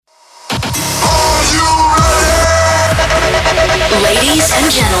Ladies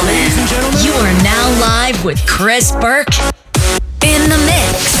and gentlemen, you are now live with Chris Burke in the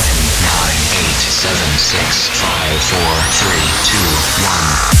mix. 9, 8, 7, 6, 5, 4, 3,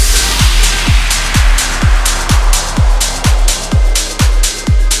 2, 1.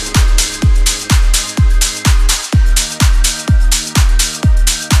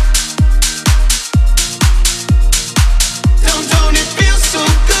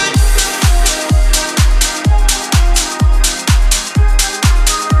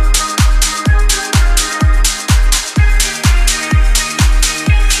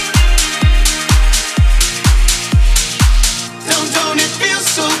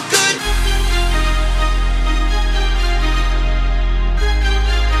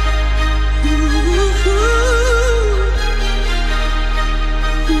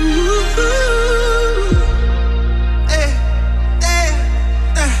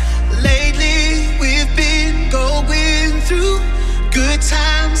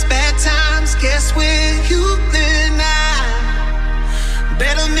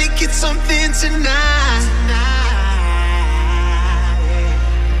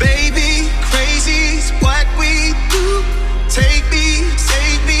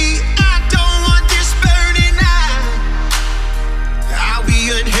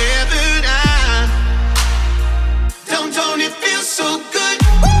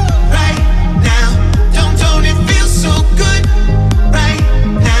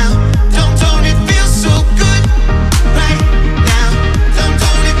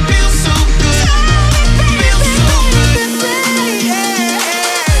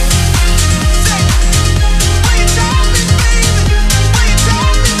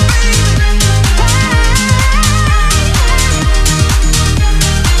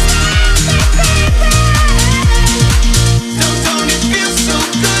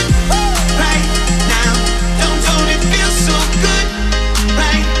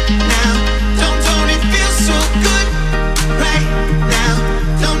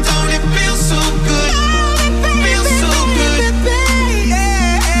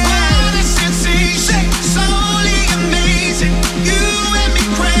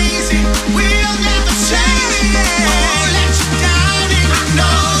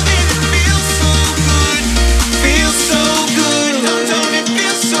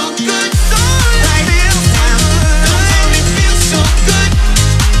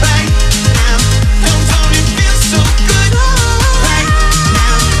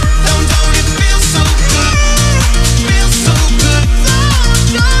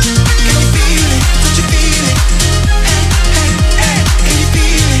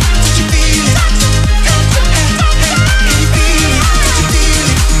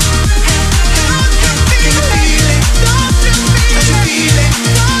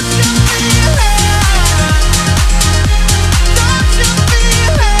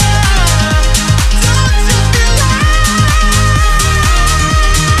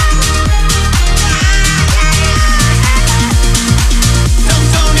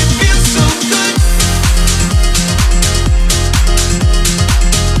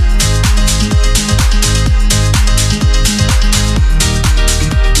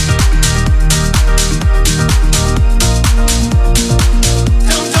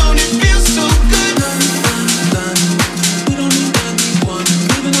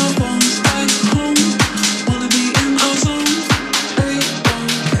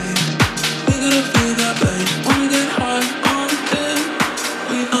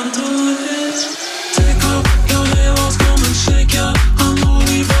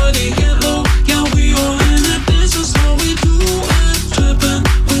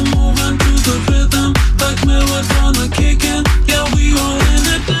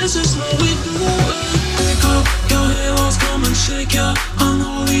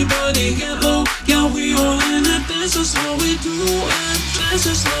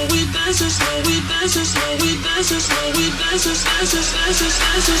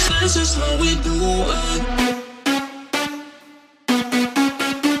 That's just how we do it.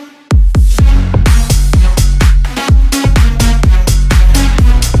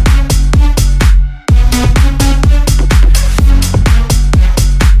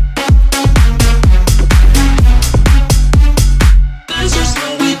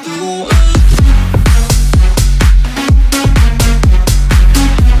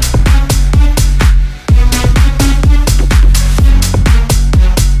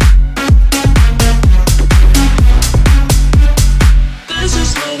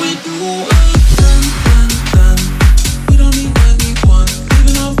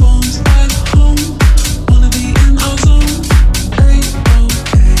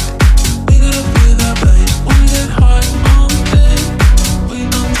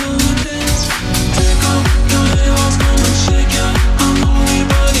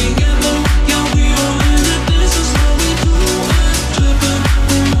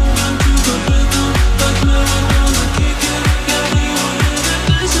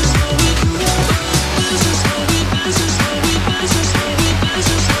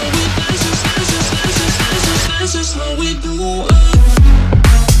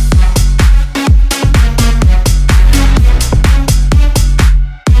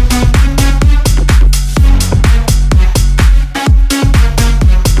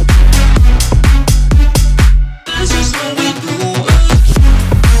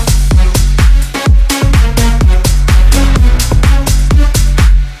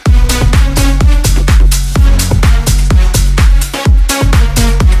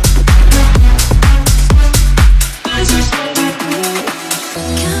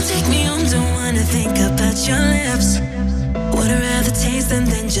 take me home, don't wanna think about your lips. Would rather taste them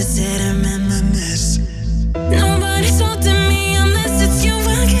than just sit and reminisce. Nobody's holding me unless it's you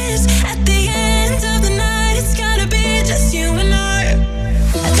I kiss. At the end of the night, it's gotta be just you and I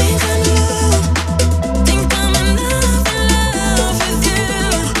think I'm in love. Think I'm in love, in love with you.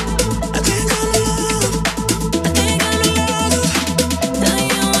 I think I'm in love. I think I'm in love. Now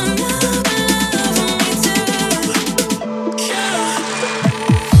you are in love with me too. Yeah.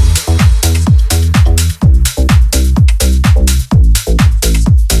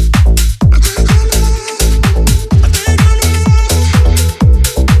 I think I'm in love.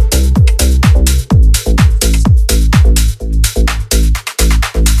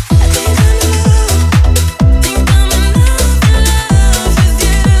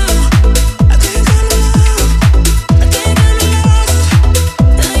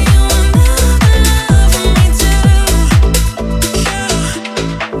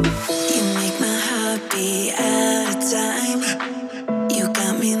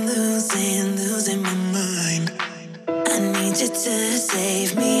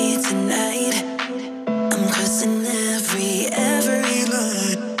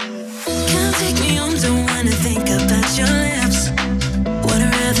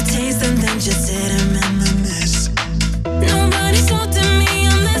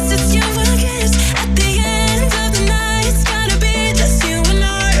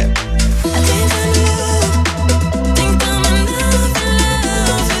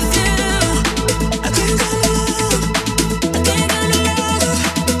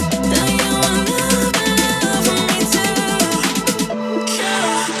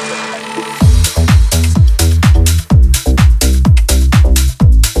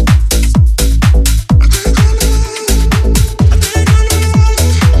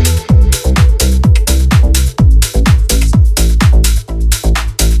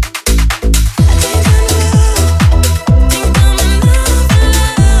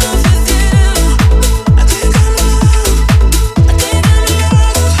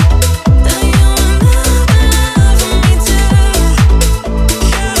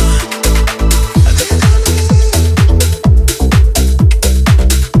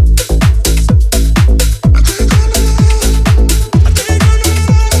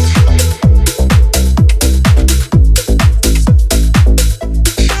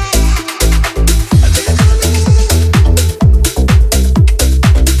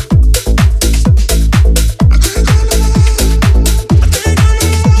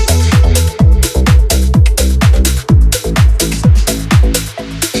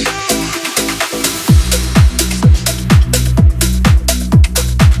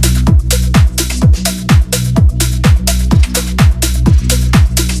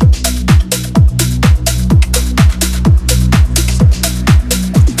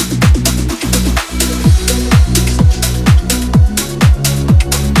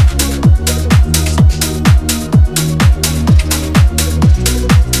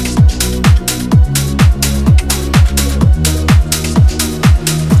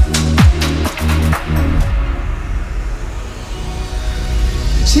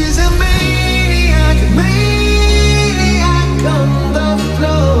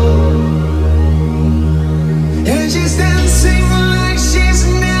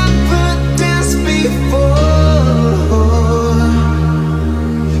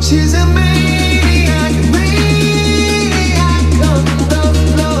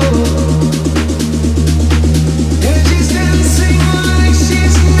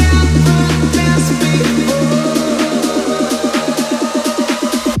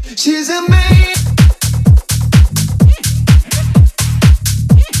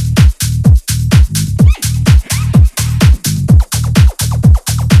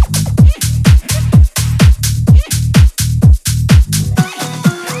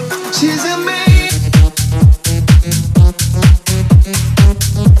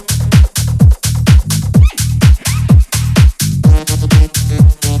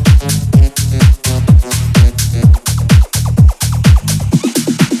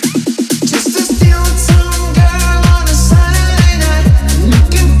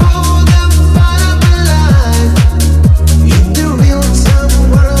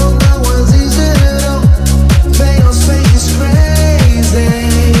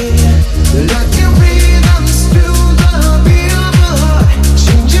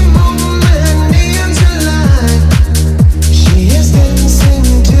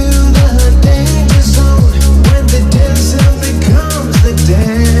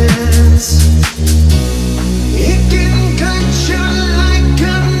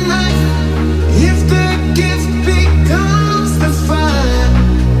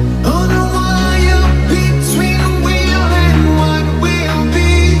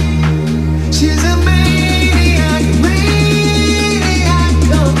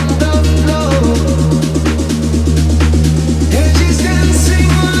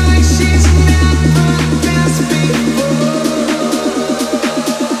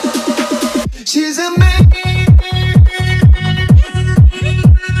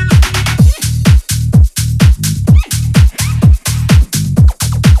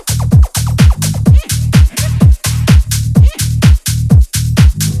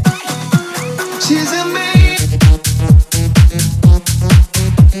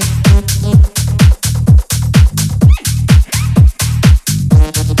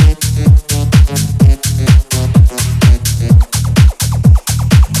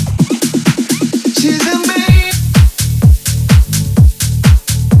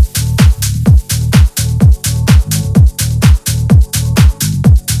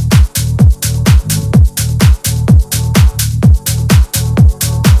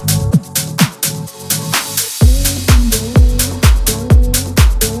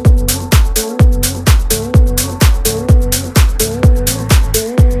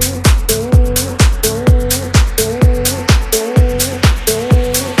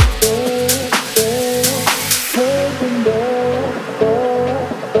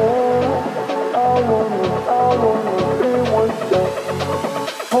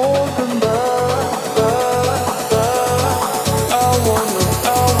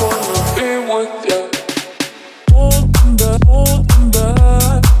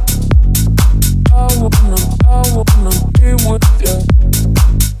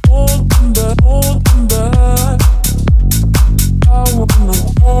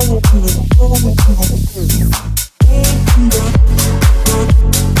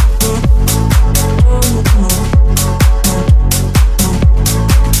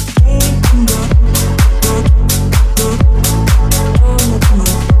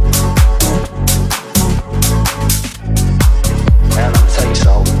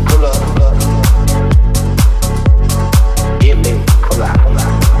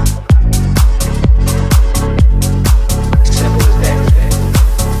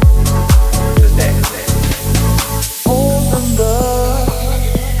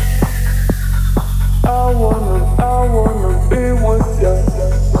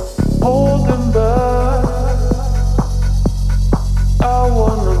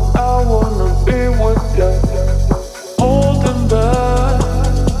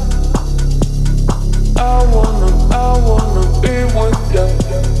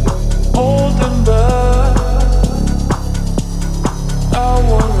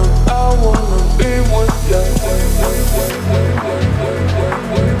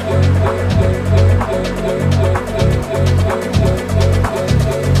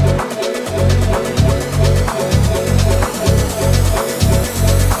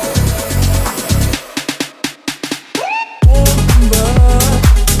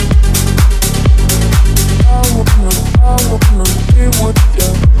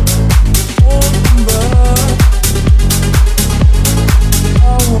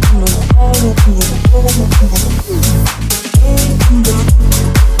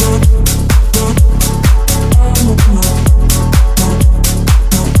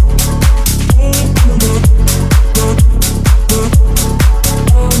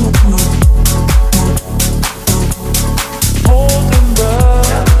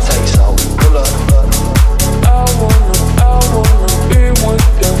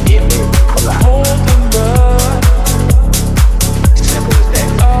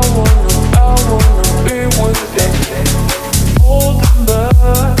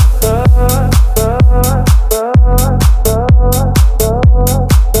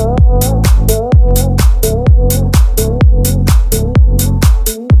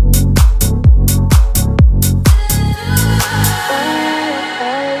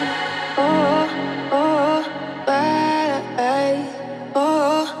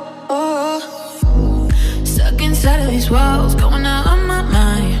 inside of these walls, going out of my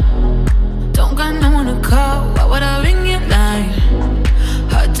mind. Don't got no one to call, why would I ring your line?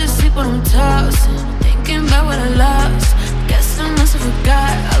 Hard to sleep when I'm tossing, thinking about what I lost. Guess I must have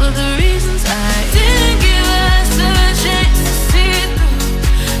forgot all of the reasons I didn't give us a chance to see it through.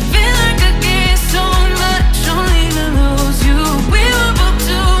 Feel like I gave so much, only to lose you. We were both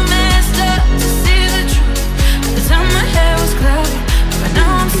too messed up to see the truth. At the time my hair was cloudy, but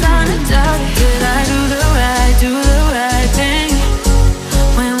now I'm starting to doubt it. Did I do the right thing?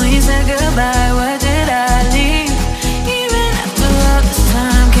 When we said goodbye, what did I leave? Even after all this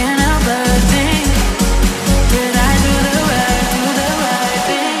time, can't help but think, did I do the right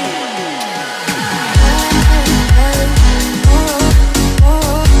thing?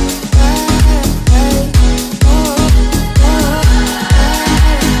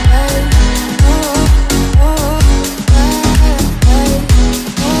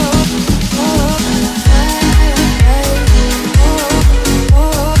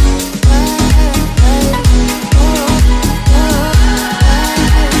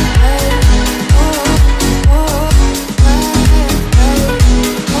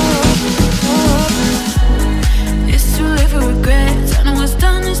 It's too late for regrets, I know what's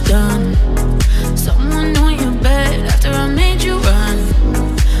done is done. Someone knew in your bed after I made you run.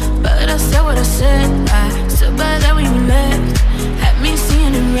 But I said what I said, I stood by that when you left. Had me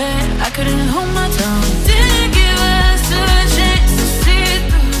seeing in red, I couldn't hold my tongue. Didn't give us a chance to see it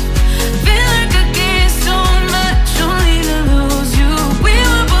through. Feel like I gave so much, only to lose you. We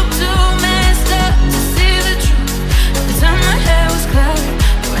were both too messed up to see the truth. At the time my hair was cloudy,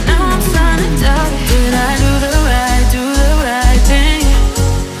 but now I'm starting to doubt it. Did I do the right thing?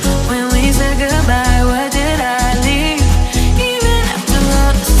 When we said goodbye, what did I leave? Even after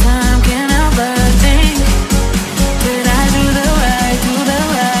all this time, can't help but think, did I do the right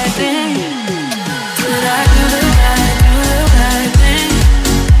thing? Did I do the right thing?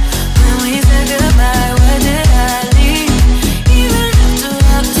 When we said goodbye, what did I leave? Even after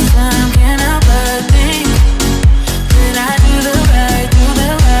all this time, can't help but think, did I do the right thing?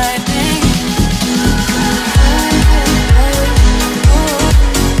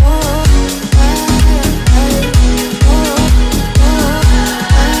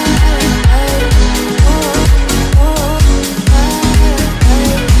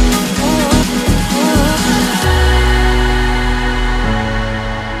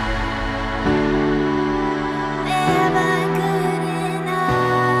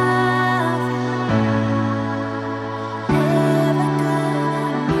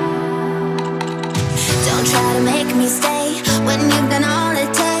 Don't try to make me stay when you've done all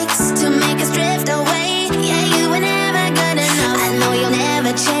it takes to make us drift away. Yeah, you were never good enough. I know you'll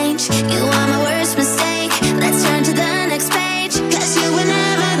never change. You are my worst mistake. Let's turn to the next page. 'Cause you were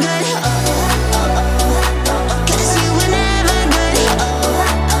never good. Cause you were never good.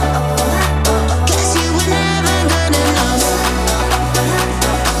 Cause you were never good enough.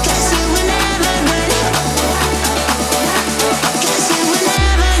 Cause you were never good. Cause you were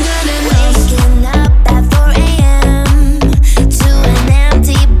never good enough. Waking up at 4 a.m. to an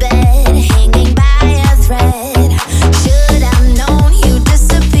empty bed, hanging by a thread. Should have known you'd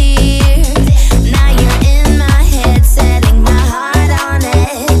disappear.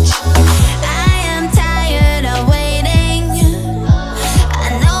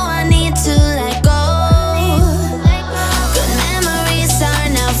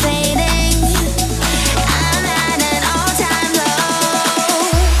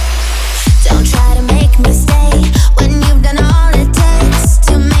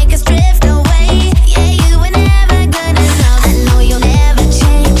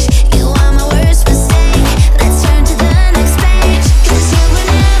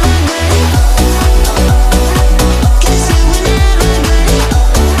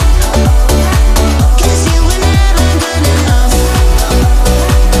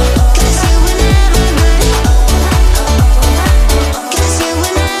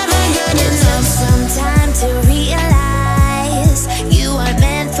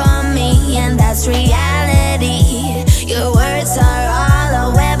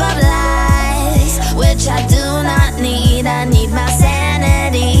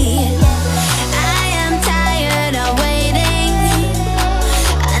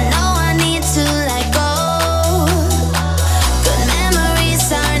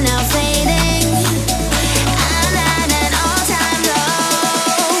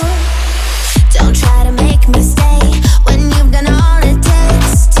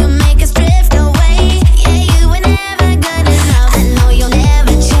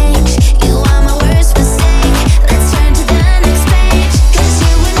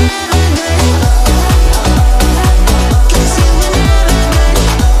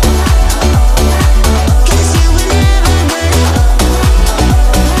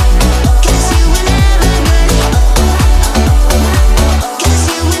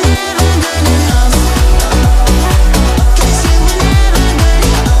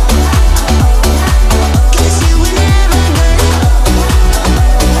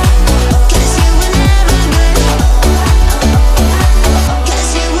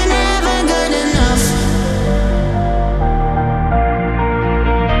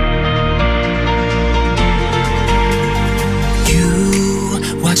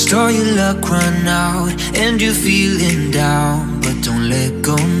 luck run out and you're feeling down, but don't let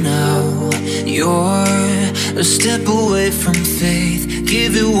go now. You're a step away from faith.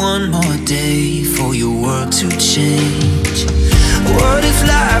 Give it one more day for your world to change. What if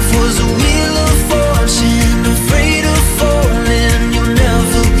life was a wheel of fortune? Afraid of falling, you'll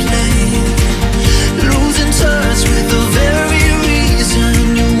never play. Losing touch with the very reason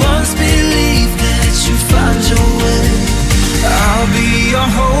you once believed that you find your way. I'll be your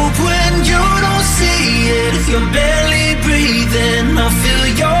hope when you don't see it. If you're barely breathing, I'll fill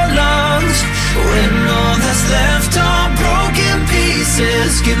your lungs. When all that's left are broken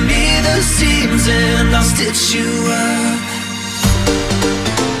pieces, give me the seams and I'll stitch you up.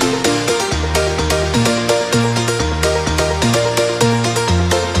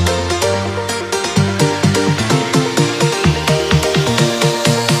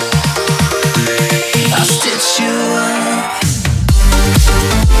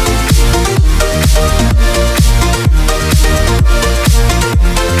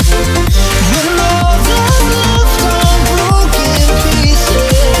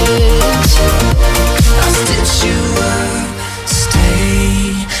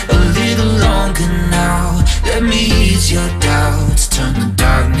 Your doubts, turn the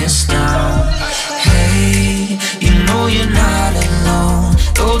darkness down. Hey, you know you're not alone.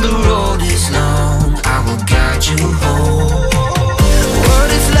 Though the road is long, I will guide you home. What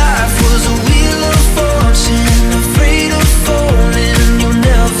if life was a wheel of fortune? Afraid of falling, you'll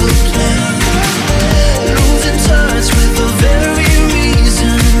never play. Losing touch with the very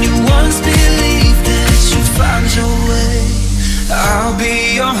reason you once believed that you'd find your way. I'll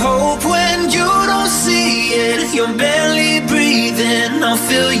be your hope when you don't see it. You're barely breathing, I'll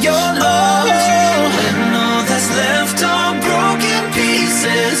fill your lungs. When all that's left are broken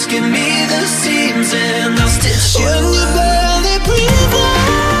pieces, give me the seams and I'll stitch you. When you're barely breathing,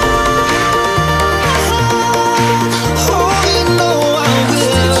 oh, you know I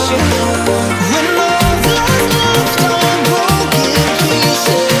will. When all that's left are broken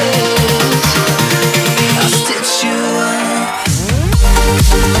pieces, I'll stitch you up.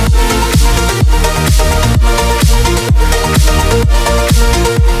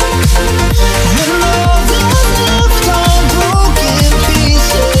 When all that's left are broken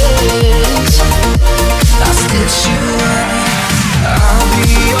pieces, I'll stitch you up. I'll be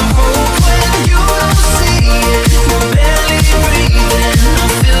your hope when you don't see it. You're barely breathing,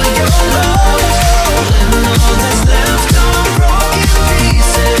 I'll fill your lungs. When all that's left are broken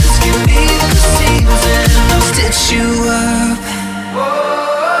pieces, give me the seams and I'll stitch you up.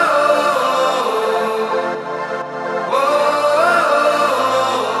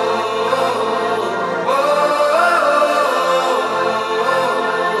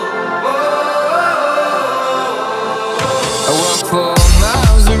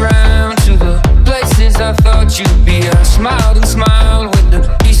 You'd be. I smiled and smiled with the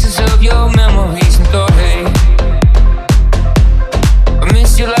pieces of your memories and thought, hey, I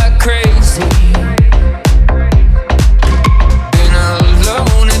miss you like crazy. Been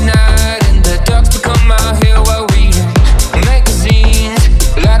alone at night and the dark's become out here while reading magazines.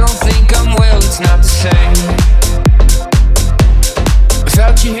 But I don't think I'm well, it's not the same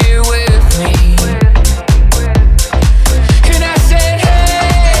without you here with me. And I said,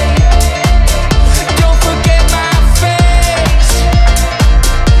 hey, don't forget my face.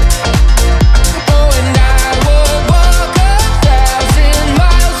 Oh, and I would walk 1,000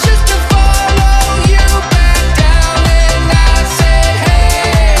 miles just to follow you back down. And I said,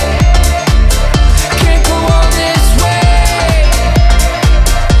 hey, can't go on this way,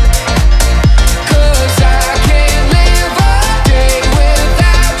 'cause I can't live a day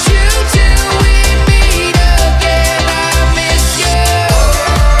without you till we meet again. I miss you,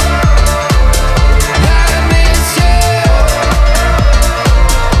 I miss you.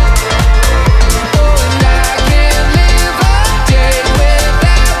 Oh, and I can't live a day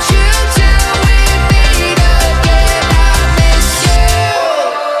without you till we meet again. I miss you.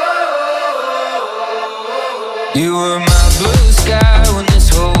 You were my blue sky when this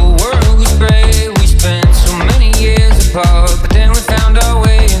whole world was gray. We spent so many years apart, but then we found our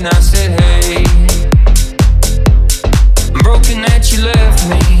way. And I said, hey, I'm broken that you left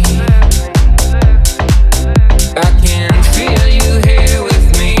me. I can feel you here with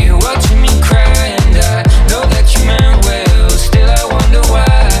me, watching me cry. And I know that you meant well, still I wonder why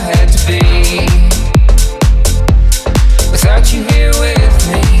I had to be without you here with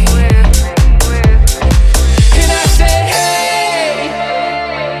me. And I said, hey,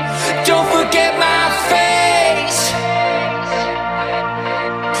 don't forget my face.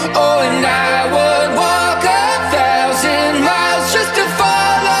 Oh, and I would walk 1,000 miles just to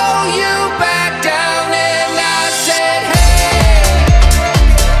follow you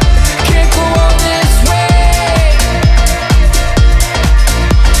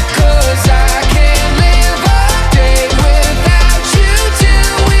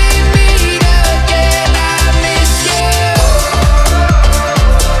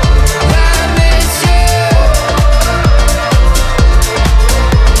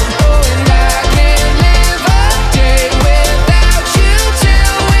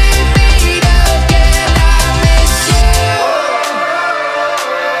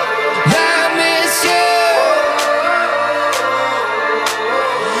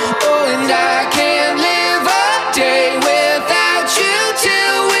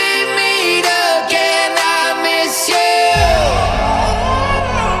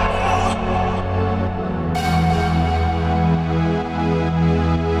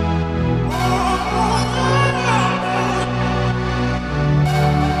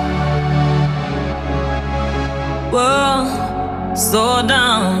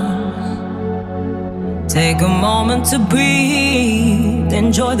Take a moment to breathe,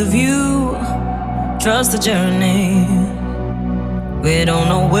 enjoy the view, trust the journey. We don't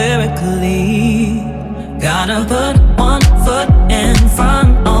know where it could lead. Gotta put one foot in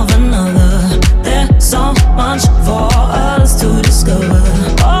front of another. There's so much for us to discover.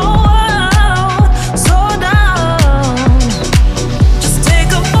 Oh, wow, slow down. Just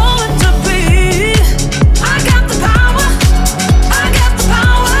take a moment to breathe. I got the power. I got the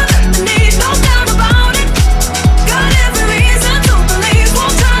power. Need no doubt about it. Got every reason to believe.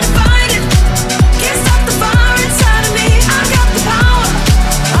 Won't try to fight it. Can't stop the fire inside of me. I got the power.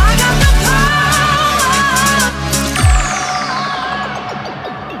 I got the power.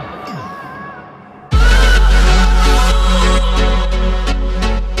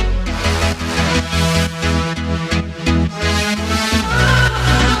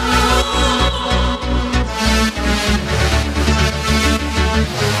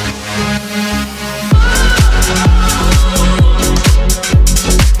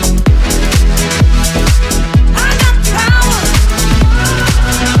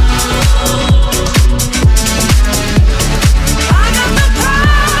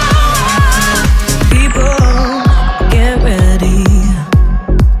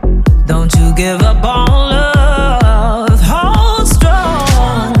 Give up on love. Hold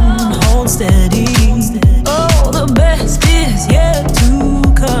strong, hold steady. Oh, the best is yet to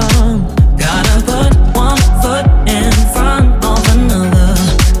come. Gotta put one foot in front of another.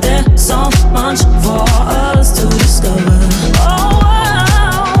 There's so much for us to discover. Oh,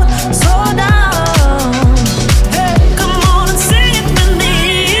 wow, slow down. Hey, come on and sing it with me.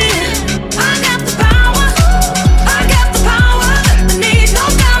 I got the power. I got the power. I need no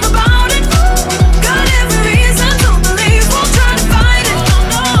doubt about it. Got every reason to believe. Won't try to fight it.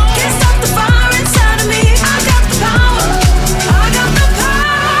 Can't stop the fire inside of me. I got the power. I got the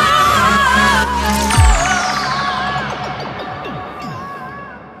power.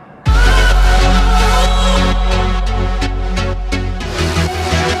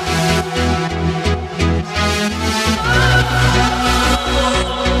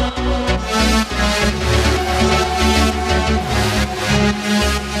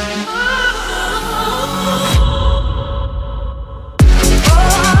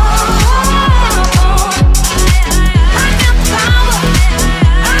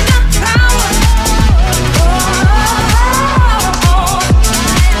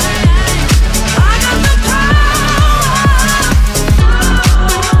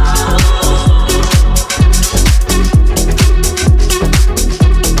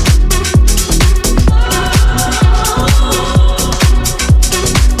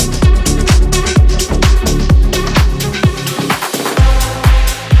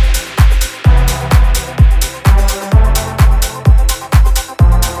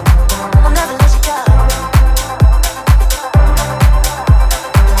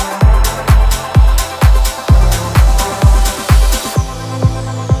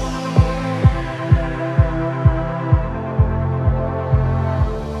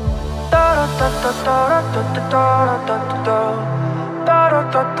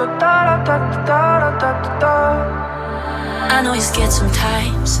 I know you're scared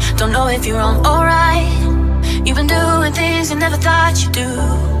sometimes. Don't know if you're wrong or right. You've been doing things you never thought you'd do.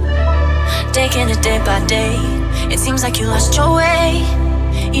 Taking it day by day. It seems like you lost your way.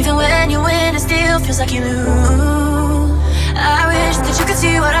 Even when you win, it still feels like you lose. I wish that you could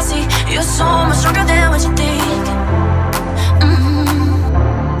see what I see. You're so much stronger than what you think.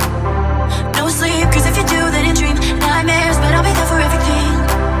 No sleep, cause if you do, then you dream nightmares, but I'll be there for everything.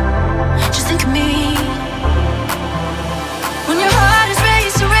 Just think of me. When your heart is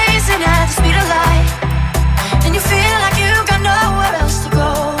racing at the speed of light, and you feel like you got nowhere else to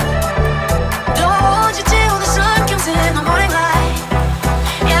go. Don't hold you till the sun comes in the morning light.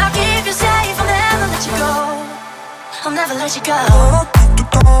 Yeah, I'll keep you safe, I'll never let you go. I'll never let you go.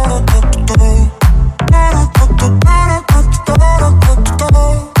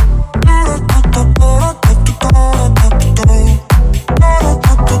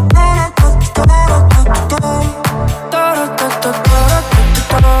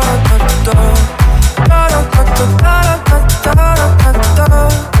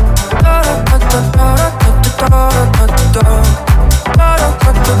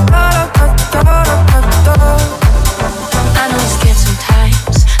 I know you're scared sometimes.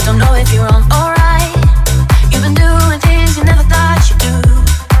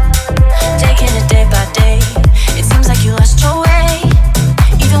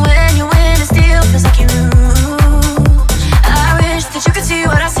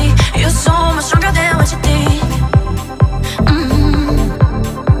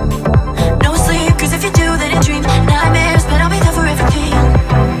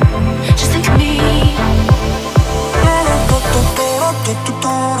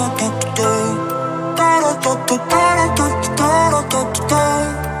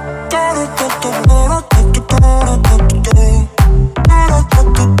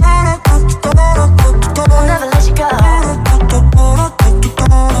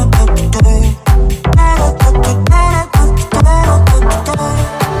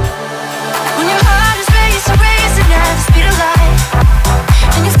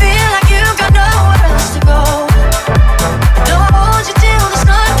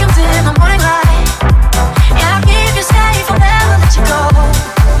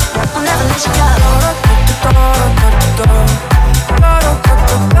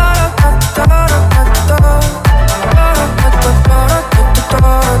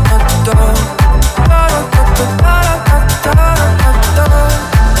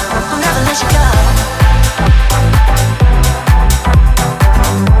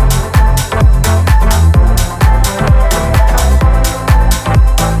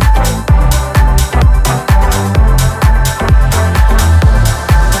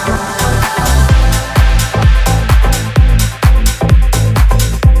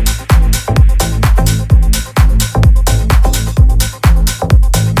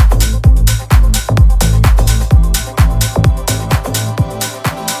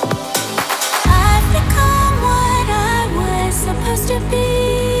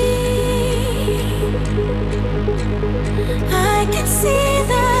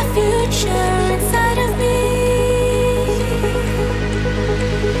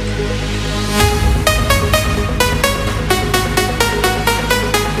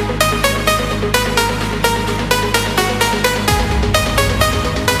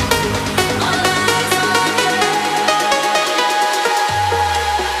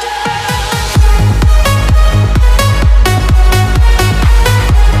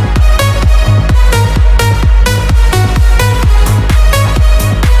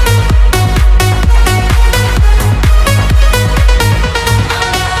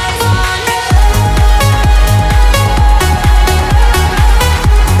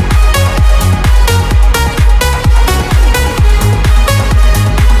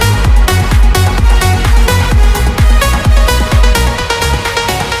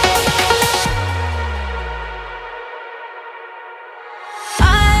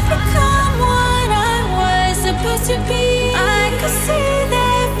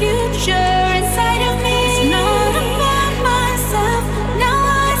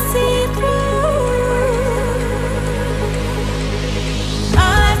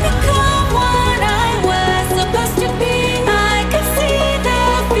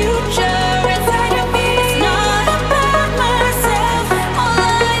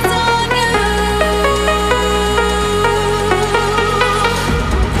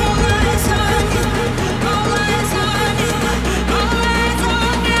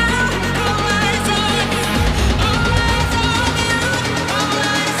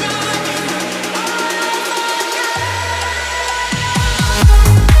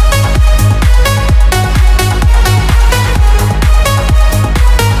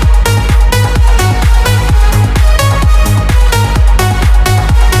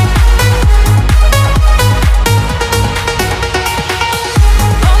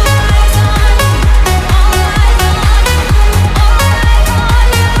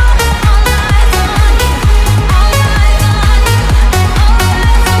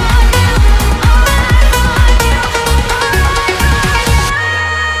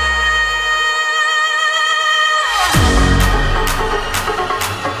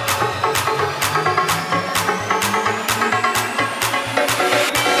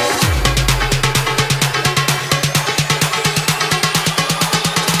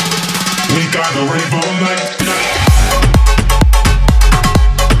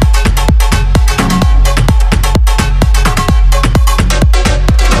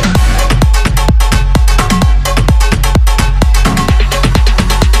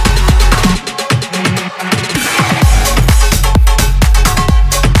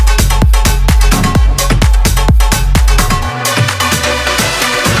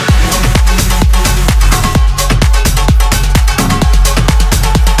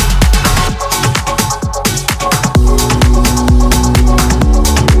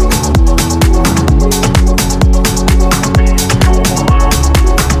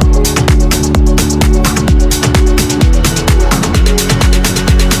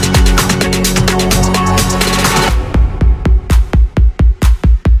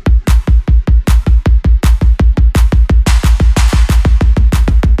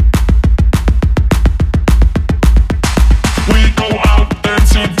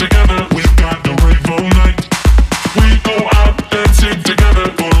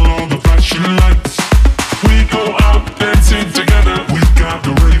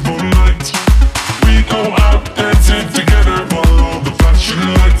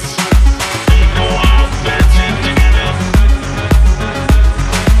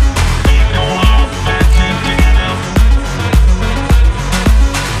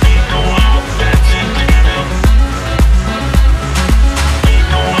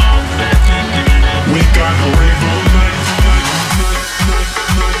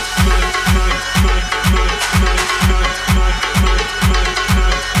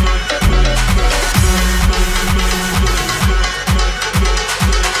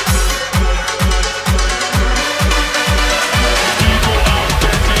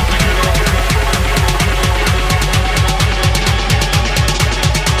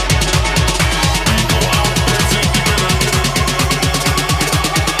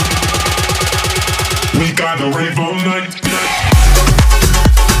 rave all night.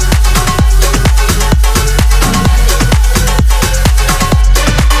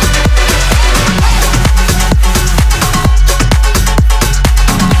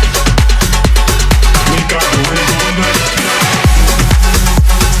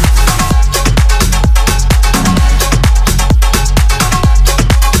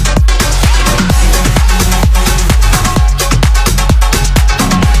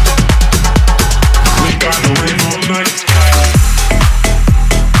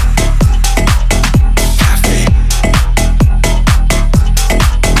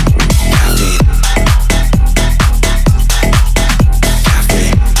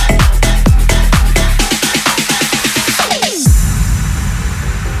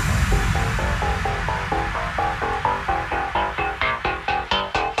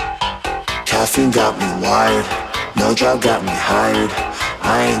 Caffeine got me wired, no job got me hired.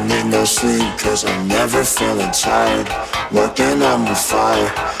 I ain't need no sleep cause I'm never feeling tired. Working on my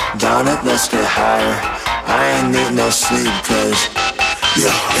fire, down it, let's get higher. I ain't need no sleep cause,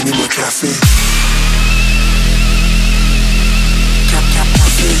 yeah, I need more caffeine.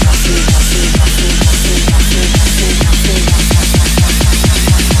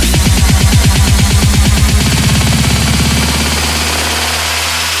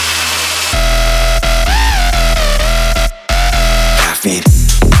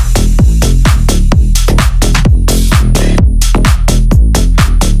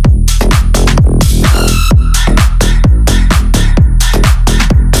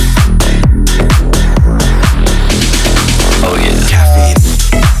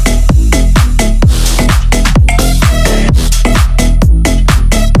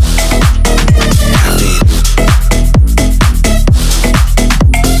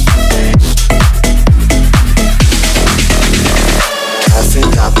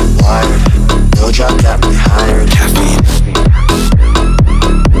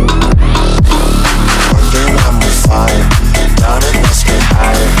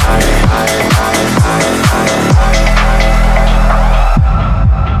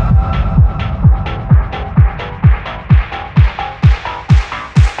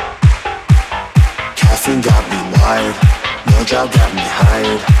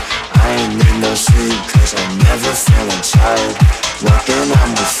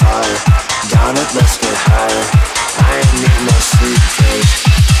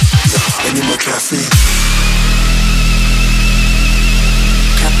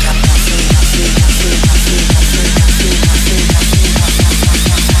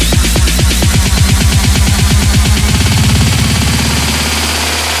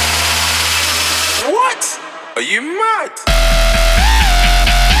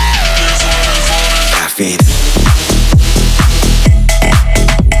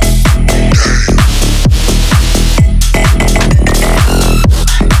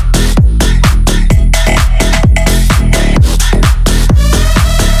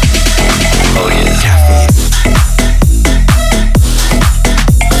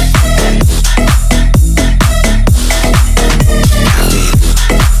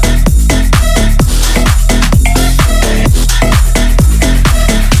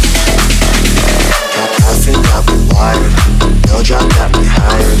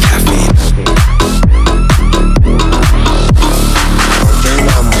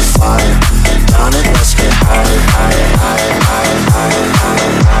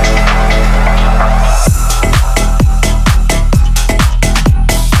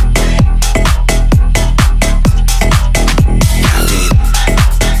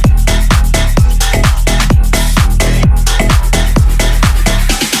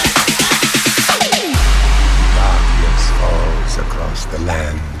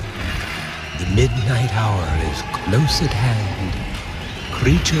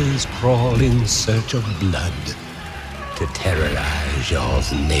 Creatures crawl in search of blood to terrorize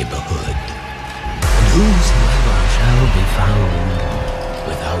y'all's neighborhood. And whosoever shall be found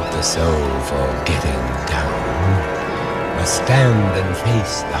without the soul for getting down must stand and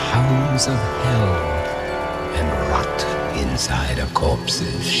face the hounds of hell and rot inside a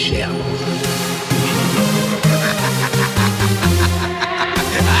corpse's shell.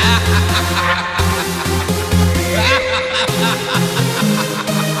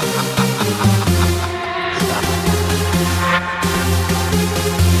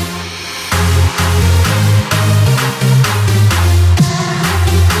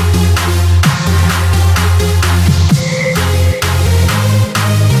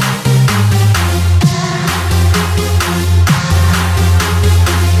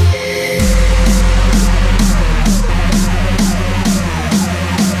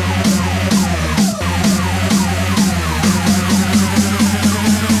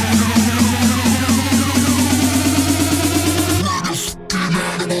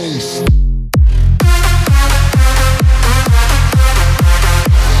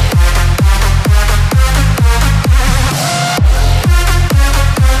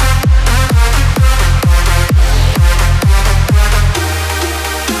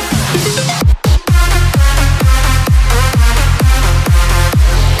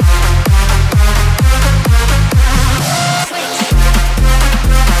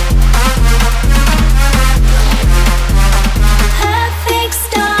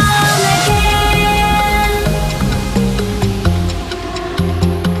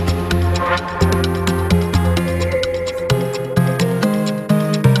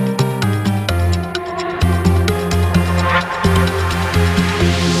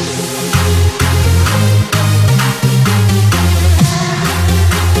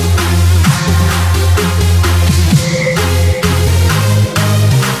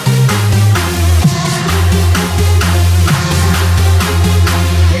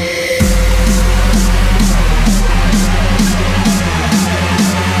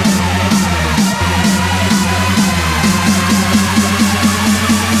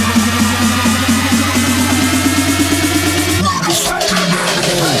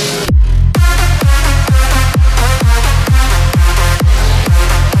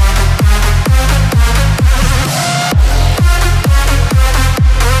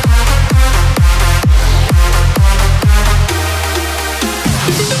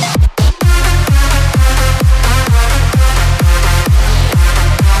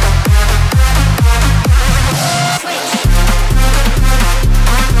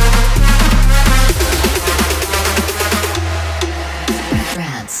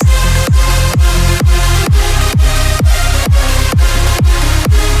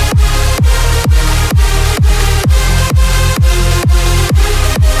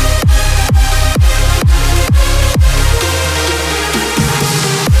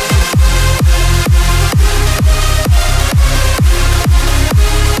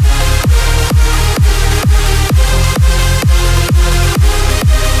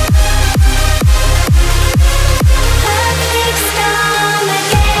 Perfect storm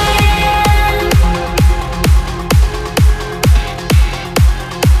again.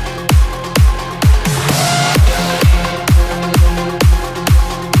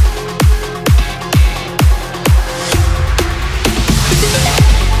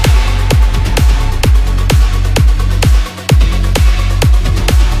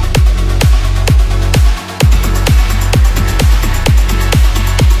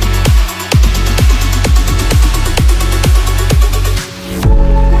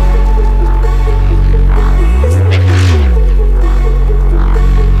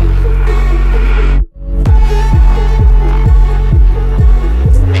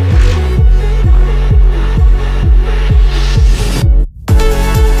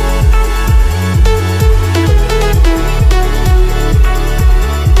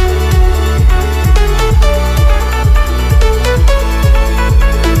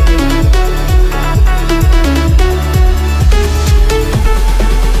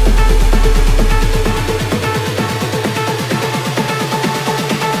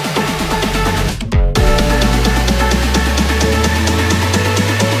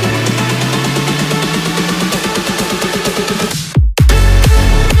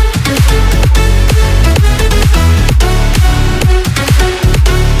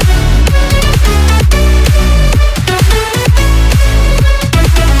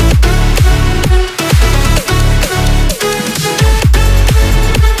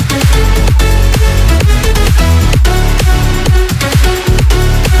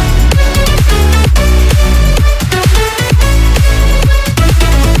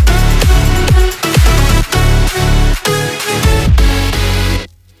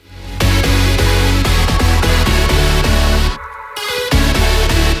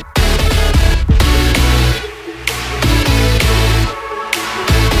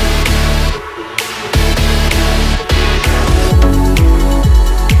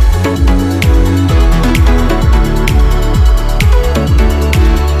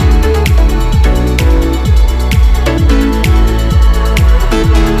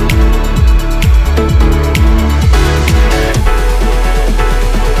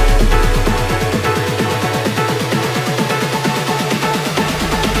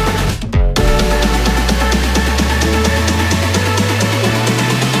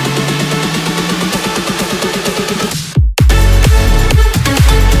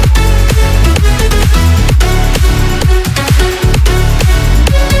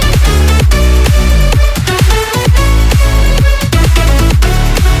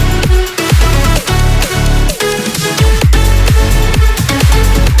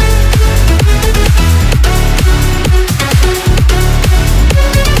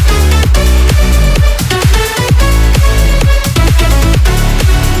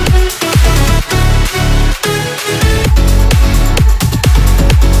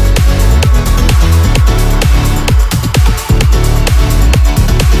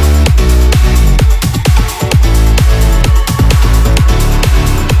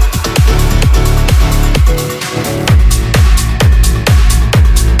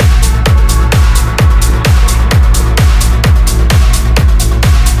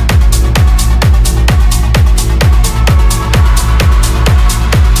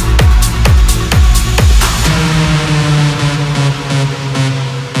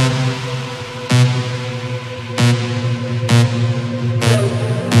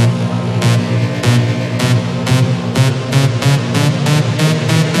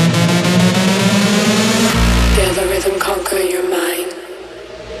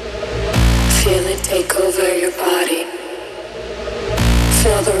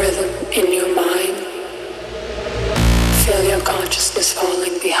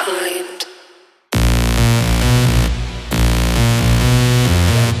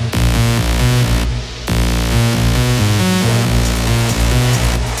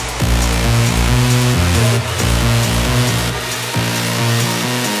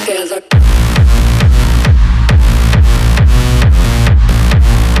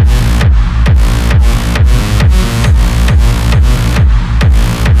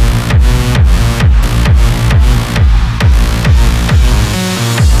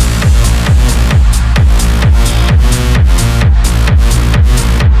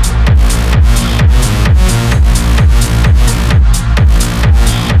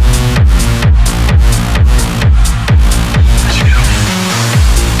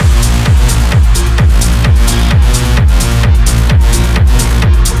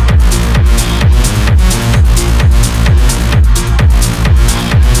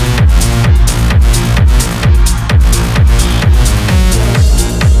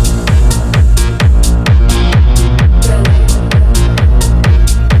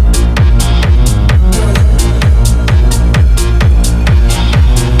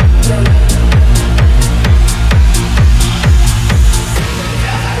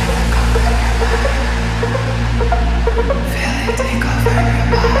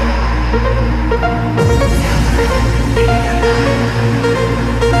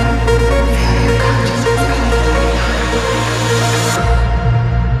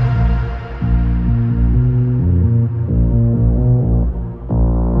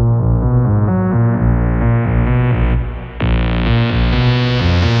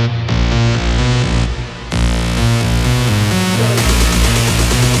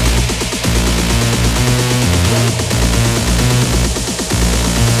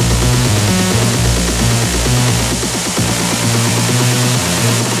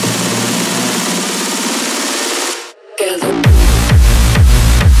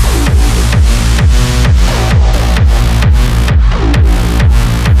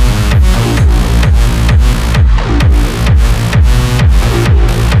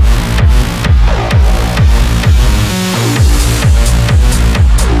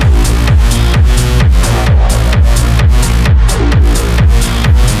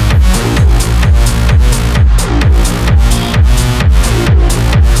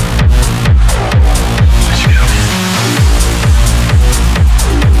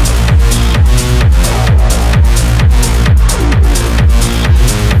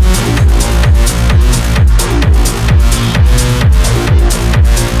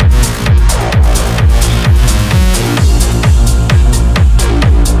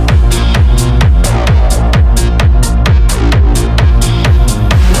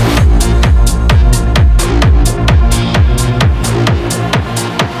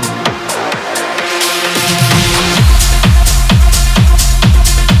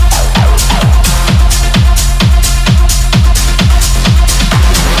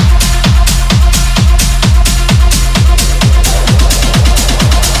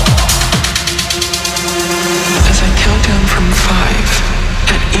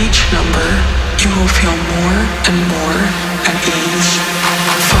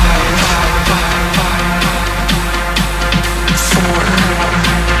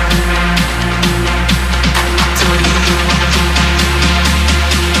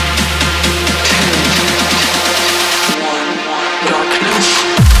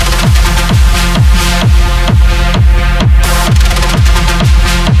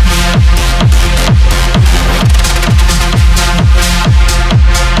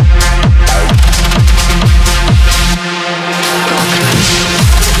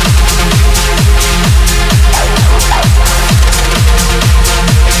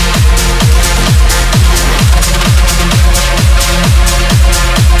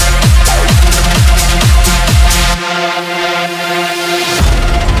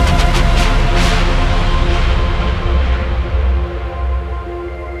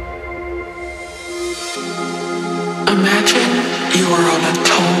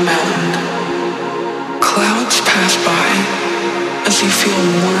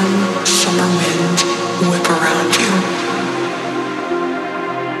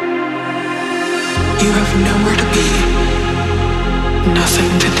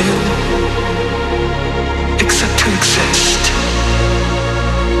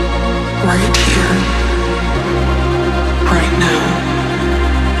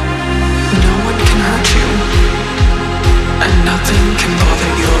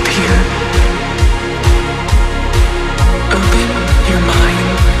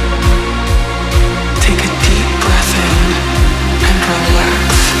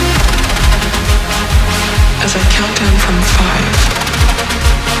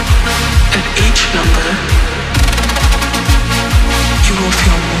 You will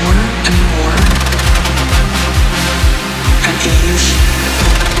feel more and more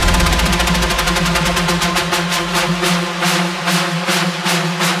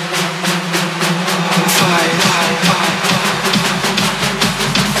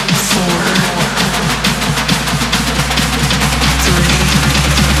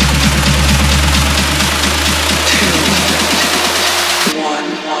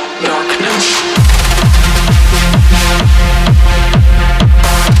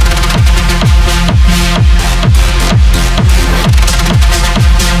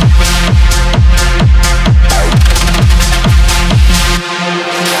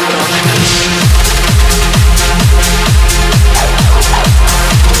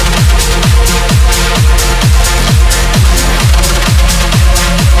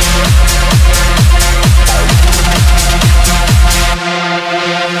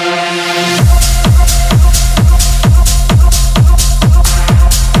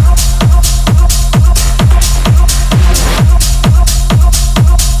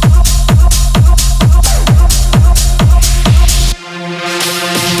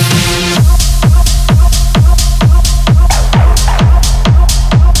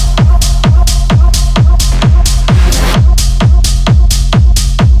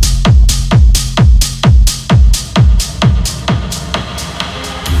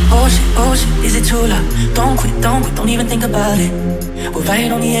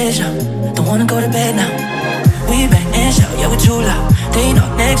edge now. Don't wanna go to bed now. We bang and shout, yeah, we're too loud. They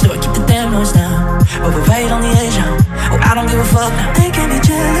knock next door, keep the damn noise down. But we're right on the edge now. Oh, I don't give a fuck now. They can be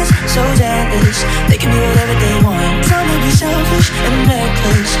jealous, so jealous. They can do whatever they want. Tell me be selfish and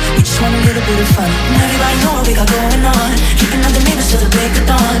reckless. We just want a little bit of fun. And everybody know what we got going on. Keeping up the neighbors till the break of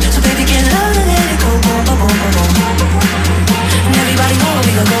dawn. So baby, get loud and let it go, boom, boom, boom, boom, boom. And everybody know what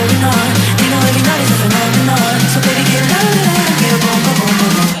we got going on. They know every night is a phenomenon. So baby, get loud and let it go, boom, boom, boom,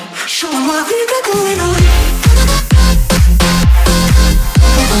 boom, boom. Show 'em what we got going on.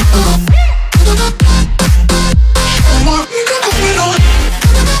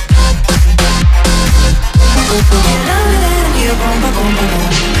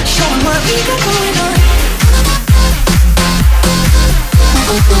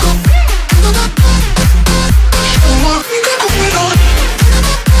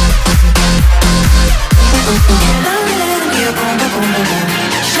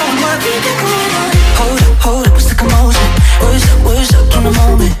 Hold up, what's the commotion? Words up in the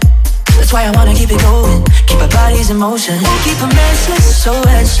moment. That's why I wanna keep it going. Keep our bodies in motion. Keep them restless, so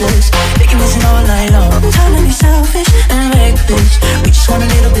restless. They can listen all night long. Time to be selfish and reckless. We just want a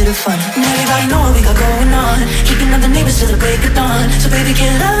little bit of fun. And everybody know what we got going on. Keeping up the neighbors till the break of dawn. So baby,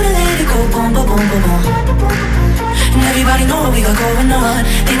 get loud and let it go, boom, boom, boom, boom, boom. And everybody know what we got going on.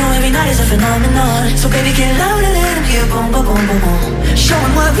 They know every night is a phenomenon. So baby, get loud and let them hear, boom, boom, boom, boom, boom. Show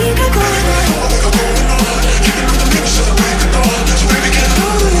 'em what we got going on. Keeping up the neighbors till the break of dawn. So baby, get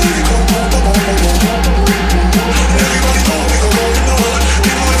loud and let it go, boom, boom, boom, boom, boom. And everybody know what we got going on. They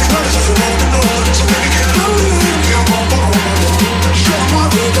know every night is a phenomenon. So baby, get loud and let them hear, boom, boom, boom, boom, boom. Show 'em what we got going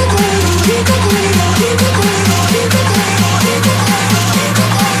on. We got going on. We got going on. We got going on. We got going on.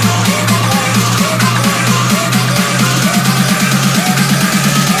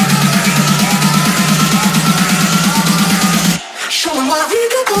 Show 'em what we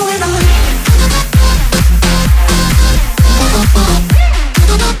got going on.